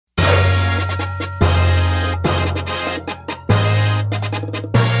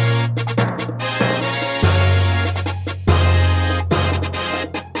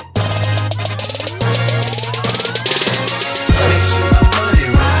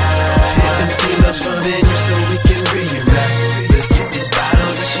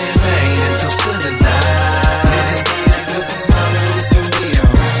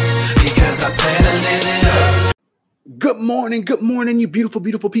good morning, you beautiful,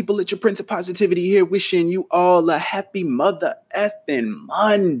 beautiful people. It's your Prince of Positivity here, wishing you all a happy mother effing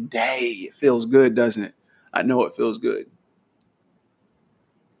Monday. It feels good, doesn't it? I know it feels good.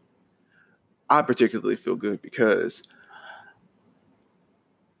 I particularly feel good because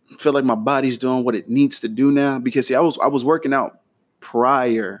I feel like my body's doing what it needs to do now. Because see, I was working out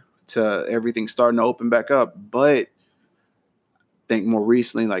prior to everything starting to open back up, but think more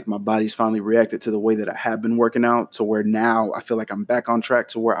recently, like my body's finally reacted to the way that I have been working out to where now I feel like I'm back on track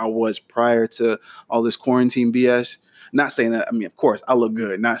to where I was prior to all this quarantine BS. Not saying that, of course, I look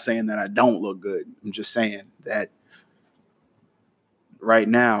good. Not saying that I don't look good. I'm just saying that right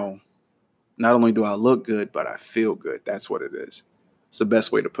now, not only do I look good, but I feel good. That's what it is. It's the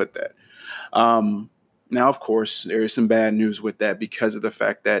best way to put that. Now, of course, there is some bad news with that because of the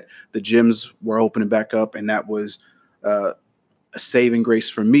fact that the gyms were opening back up, and that was a saving grace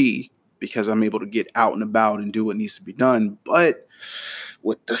for me because I'm able to get out and about and do what needs to be done. But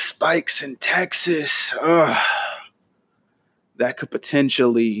with the spikes in Texas, that could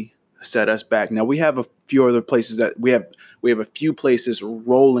potentially set us back. Now we have a few other places that we have a few places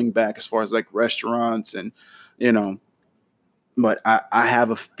rolling back as far as like restaurants and but I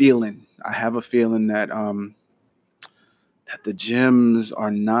have a feeling that that the gyms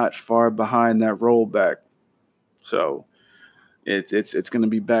are not far behind that rollback. So it's going to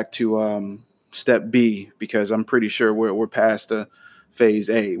be back to step B because I'm pretty sure we're past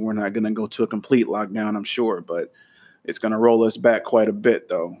phase A. We're not going to go to a complete lockdown, I'm sure, but it's going to roll us back quite a bit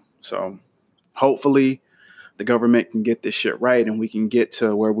though. So hopefully the government can get this shit right and we can get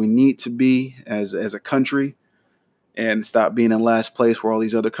to where we need to be as a country and stop being in last place where all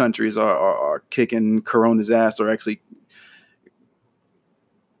these other countries are kicking Corona's ass or actually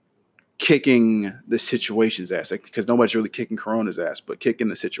kicking the situation's ass, because nobody's really kicking Corona's ass, but kicking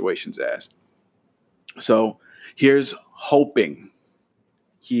the situation's ass. So here is hoping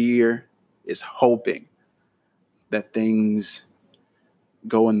that things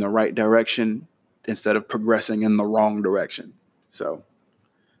go in the right direction instead of progressing in the wrong direction. So,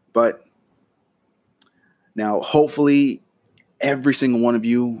 but now hopefully every single one of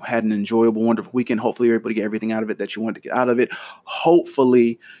you had an enjoyable, wonderful weekend. Hopefully you're able to get everything out of it that you wanted to get out of it.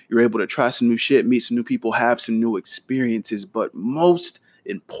 Hopefully you're able to try some new shit, meet some new people, have some new experiences. But most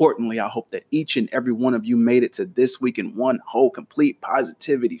importantly, I hope that each and every one of you made it to this week in one whole, complete,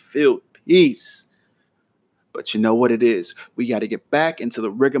 positivity-filled peace. But you know what it is. We got to get back into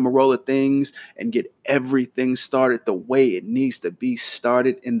the rigmarole of things and get everything started the way it needs to be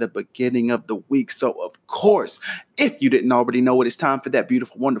started in the beginning of the week. So, of course, if you didn't already know it, it's time for that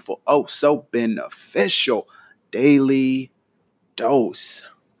beautiful, wonderful, oh so beneficial daily dose.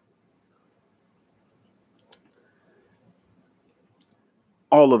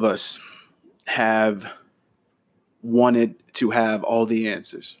 All of us have wanted to have all the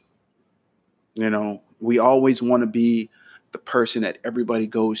answers. We always want to be the person that everybody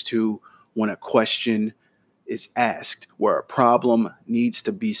goes to when a question is asked, where a problem needs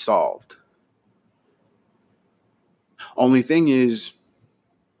to be solved. Only thing is,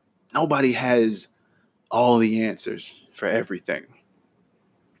 nobody has all the answers for everything.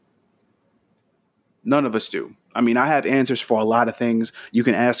 None of us do. I have answers for a lot of things. You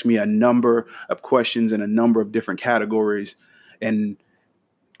can ask me a number of questions in a number of different categories, and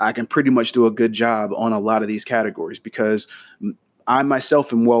I can pretty much do a good job on a lot of these categories because I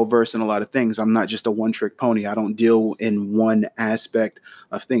myself am well versed in a lot of things. I'm not just a one-trick pony. I don't deal in one aspect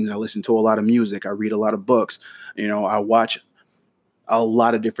of things. I listen to a lot of music. I read a lot of books. I watch a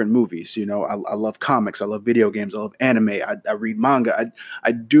lot of different movies. I love comics. I love video games. I love anime. I read manga.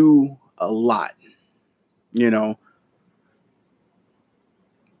 I do a lot, and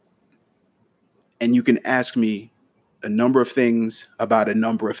you can ask me a number of things about a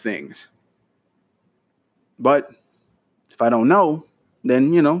number of things. But if I don't know,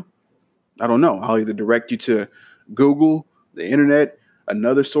 then, I don't know. I'll either direct you to Google, the internet,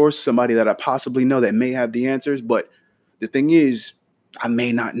 another source, somebody that I possibly know that may have the answers. But the thing is, I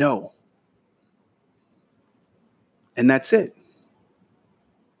may not know. And that's it.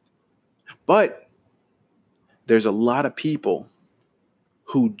 But there's a lot of people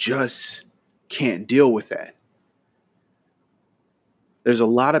who just can't deal with that. There's a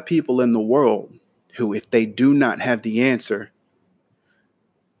lot of people in the world who, if they do not have the answer,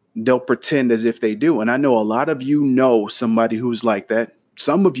 they'll pretend as if they do. And I know a lot of you know somebody who's like that.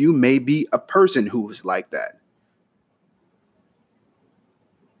 Some of you may be a person who's like that.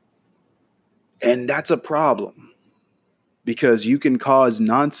 And that's a problem because you can cause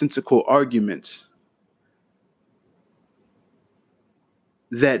nonsensical arguments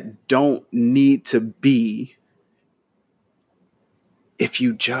that don't need to be if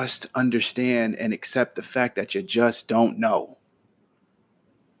you just understand and accept the fact that you just don't know.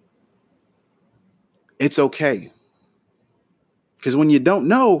 It's okay. Because when you don't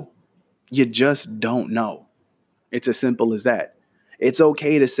know, you just don't know. It's as simple as that. It's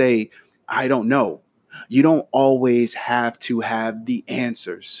okay to say, I don't know. You don't always have to have the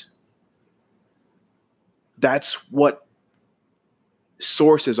answers. That's what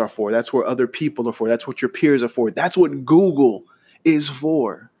sources are for. That's what other people are for. That's what your peers are for. That's what Google is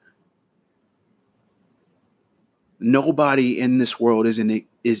for. Nobody in this world is an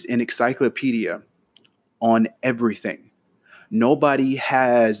encyclopedia on everything. Nobody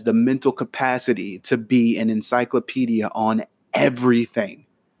has the mental capacity to be an encyclopedia on everything.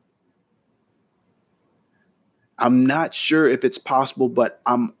 I'm not sure if it's possible, but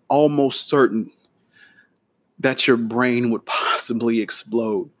I'm almost certain that your brain would possibly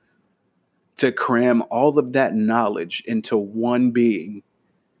explode to cram all of that knowledge into one being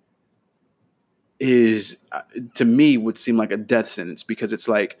is, to me, would seem like a death sentence, because it's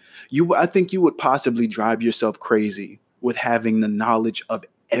like I think you would possibly drive yourself crazy with having the knowledge of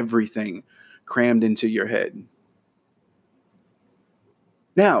everything crammed into your head.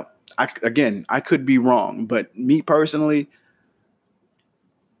 Now, I could be wrong, but me personally,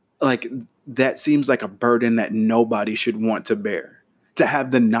 like, that seems like a burden that nobody should want to bear. To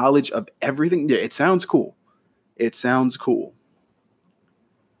have the knowledge of everything, yeah, it sounds cool. It sounds cool.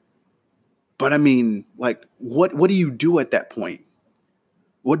 But I mean, like, what do you do at that point?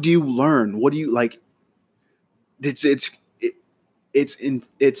 What do you learn? What do you like? It's it's it,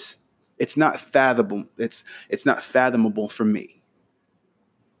 it's not fathomable. It's not fathomable for me.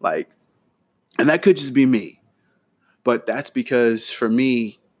 Like, and that could just be me, but that's because for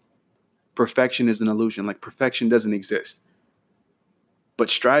me, perfection is an illusion. Like, perfection doesn't exist. But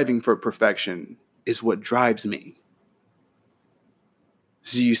striving for perfection is what drives me.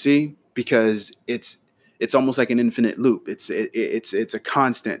 So you see, because it's almost like an infinite loop. It's a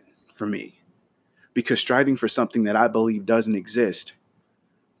constant for me, because striving for something that I believe doesn't exist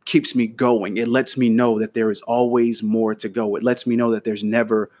keeps me going. It lets me know that there is always more to go. It lets me know that there's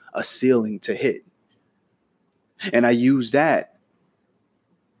never a ceiling to hit. And I use that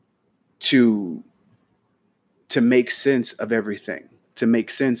to make sense of everything, to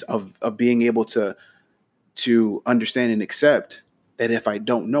make sense of being able to understand and accept that if I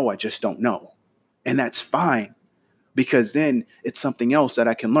don't know, I just don't know. And that's fine, because then it's something else that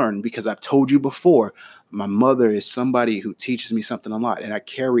I can learn. Because I've told you before, my mother is somebody who teaches me something a lot, and I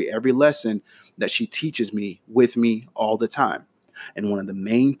carry every lesson that she teaches me with me all the time. And one of the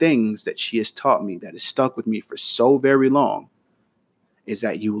main things that she has taught me that has stuck with me for so very long is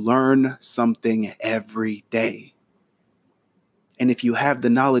that you learn something every day. And if you have the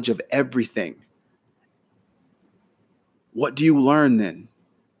knowledge of everything, what do you learn then?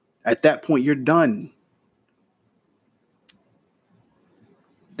 At that point, you're done.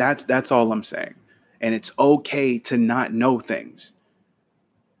 That's all I'm saying. And it's okay to not know things.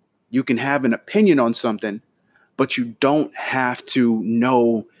 You can have an opinion on something, but you don't have to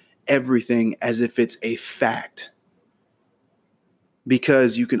know everything as if it's a fact.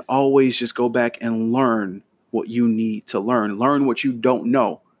 Because you can always just go back and learn what you need to learn. Learn what you don't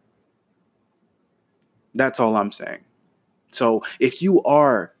know. That's all I'm saying. So if you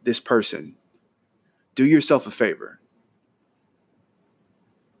are this person, do yourself a favor.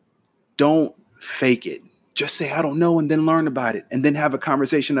 Don't fake it. Just say, I don't know, and then learn about it, and then have a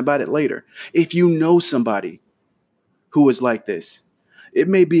conversation about it later. If you know somebody who is like this, it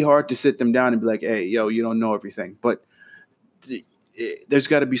may be hard to sit them down and be like, hey, yo, you don't know everything. But there's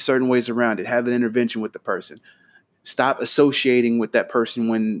got to be certain ways around it. Have an intervention with the person. Stop associating with that person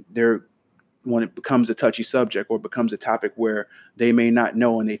when it becomes a touchy subject or becomes a topic where they may not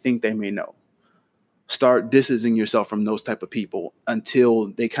know and they think they may know. Start distancing yourself from those type of people until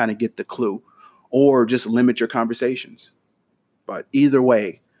they kind of get the clue, or just limit your conversations. But either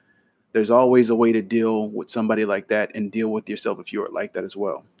way, there's always a way to deal with somebody like that and deal with yourself if you are like that as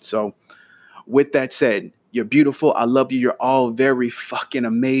well. So with that said, you're beautiful. I love you. You're all very fucking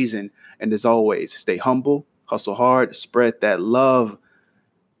amazing. And as always, stay humble, hustle hard, spread that love.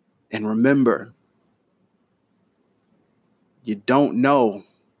 And remember, you don't know,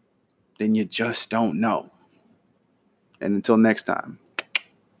 then you just don't know. And until next time,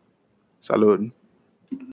 salud.